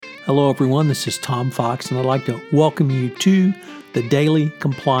Hello, everyone. This is Tom Fox, and I'd like to welcome you to the Daily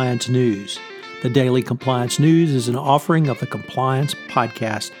Compliance News. The Daily Compliance News is an offering of the Compliance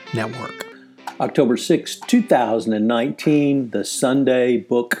Podcast Network. October 6, 2019, the Sunday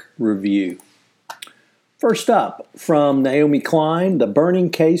Book Review. First up, from Naomi Klein, The Burning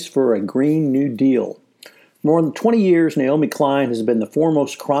Case for a Green New Deal. For more than 20 years, Naomi Klein has been the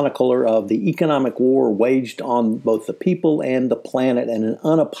foremost chronicler of the economic war waged on both the people and the planet, and an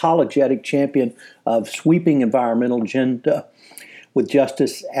unapologetic champion of sweeping environmental agenda with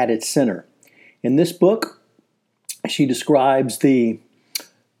justice at its center. In this book, she describes the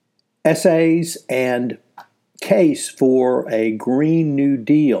essays and case for a Green New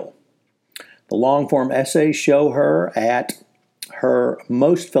Deal. The long-form essays show her at her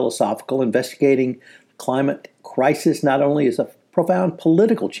most philosophical, investigating climate crisis not only as a profound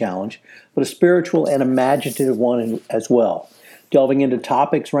political challenge, but a spiritual and imaginative one as well, delving into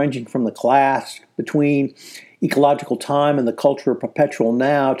topics ranging from the clash between ecological time and the culture of perpetual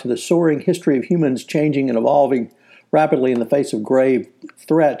now to the soaring history of humans changing and evolving rapidly in the face of grave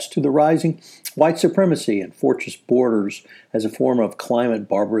threats, to the rising white supremacy and fortress borders as a form of climate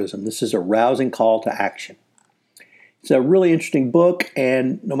barbarism. This is a rousing call to action. It's a really interesting book,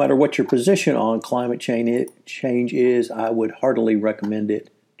 and no matter what your position on climate change is, I would heartily recommend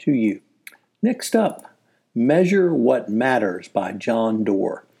it to you. Next up, Measure What Matters by John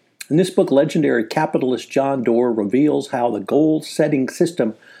Doerr. In this book, legendary capitalist John Doerr reveals how the goal-setting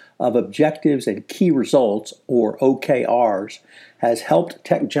system of objectives and key results, or OKRs, has helped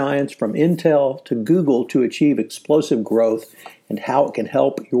tech giants from Intel to Google to achieve explosive growth, and how it can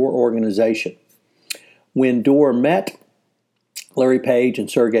help your organization. When Doerr met Larry Page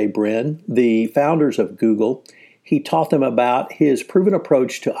and Sergey Brin, the founders of Google, he taught them about his proven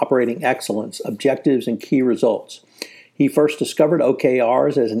approach to operating excellence, objectives, and key results. He first discovered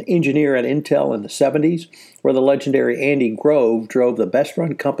OKRs as an engineer at Intel in the 70s, where the legendary Andy Grove drove the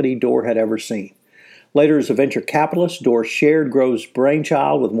best-run company Doerr had ever seen. Later, as a venture capitalist, Doerr shared Grove's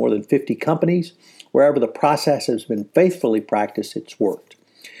brainchild with more than 50 companies. Wherever the process has been faithfully practiced, it's worked.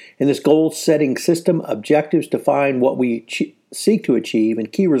 In this goal-setting system, objectives define what we seek to achieve,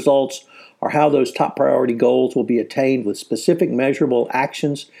 and key results are how those top priority goals will be attained with specific measurable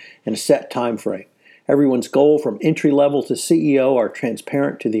actions in a set time frame. Everyone's goal from entry level to CEO are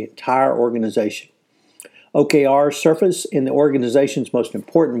transparent to the entire organization. OKRs surface in the organization's most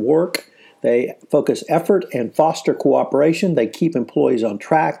important work. They focus effort and foster cooperation. They keep employees on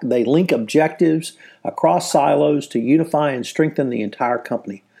track. They link objectives across silos to unify and strengthen the entire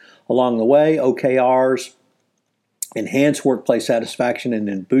company. Along the way, OKRs enhance workplace satisfaction and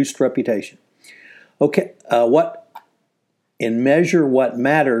then boost reputation. In Measure What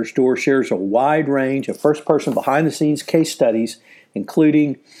Matters, Doerr shares a wide range of first-person behind-the-scenes case studies,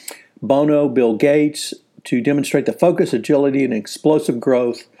 including Bono, Bill Gates, to demonstrate the focus, agility, and explosive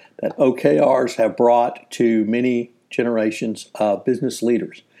growth that OKRs have brought to many generations of business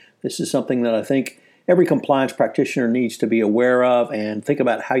leaders. This is something that I think every compliance practitioner needs to be aware of, and think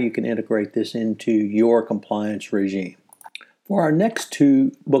about how you can integrate this into your compliance regime. For our next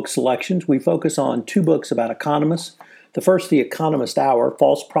two book selections, we focus on two books about economists. The first, The Economist Hour,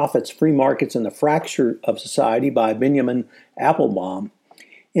 False Prophets, Free Markets, and the Fracture of Society by Benjamin Applebaum.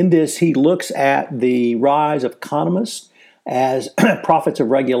 In this, he looks at the rise of economists as prophets of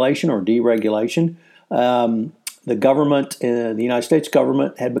regulation or deregulation. The government, the United States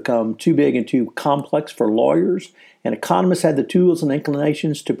government, had become too big and too complex for lawyers, and economists had the tools and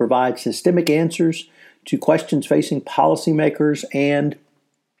inclinations to provide systemic answers to questions facing policymakers and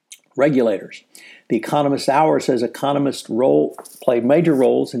regulators. The Economist Hour says economists played major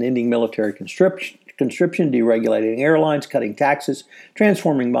roles in ending military conscription, deregulating airlines, cutting taxes,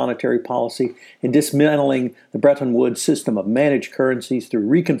 transforming monetary policy, and dismantling the Bretton Woods system of managed currencies through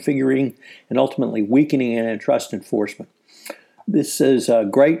reconfiguring and ultimately weakening antitrust enforcement. This is a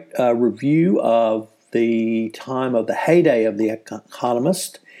great review of the time of the heyday of the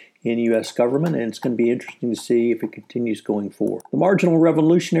economist in U.S. government, and it's going to be interesting to see if it continues going forward. The Marginal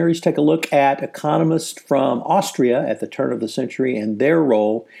Revolutionaries take a look at economists from Austria at the turn of the century and their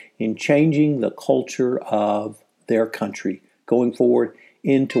role in changing the culture of their country going forward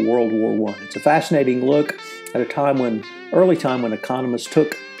into World War I. It's a fascinating look at a early time when economists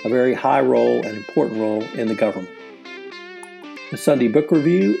took a very high role and important role in the government. The Sunday Book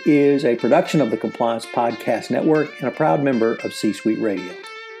Review is a production of the Compliance Podcast Network and a proud member of C-Suite Radio.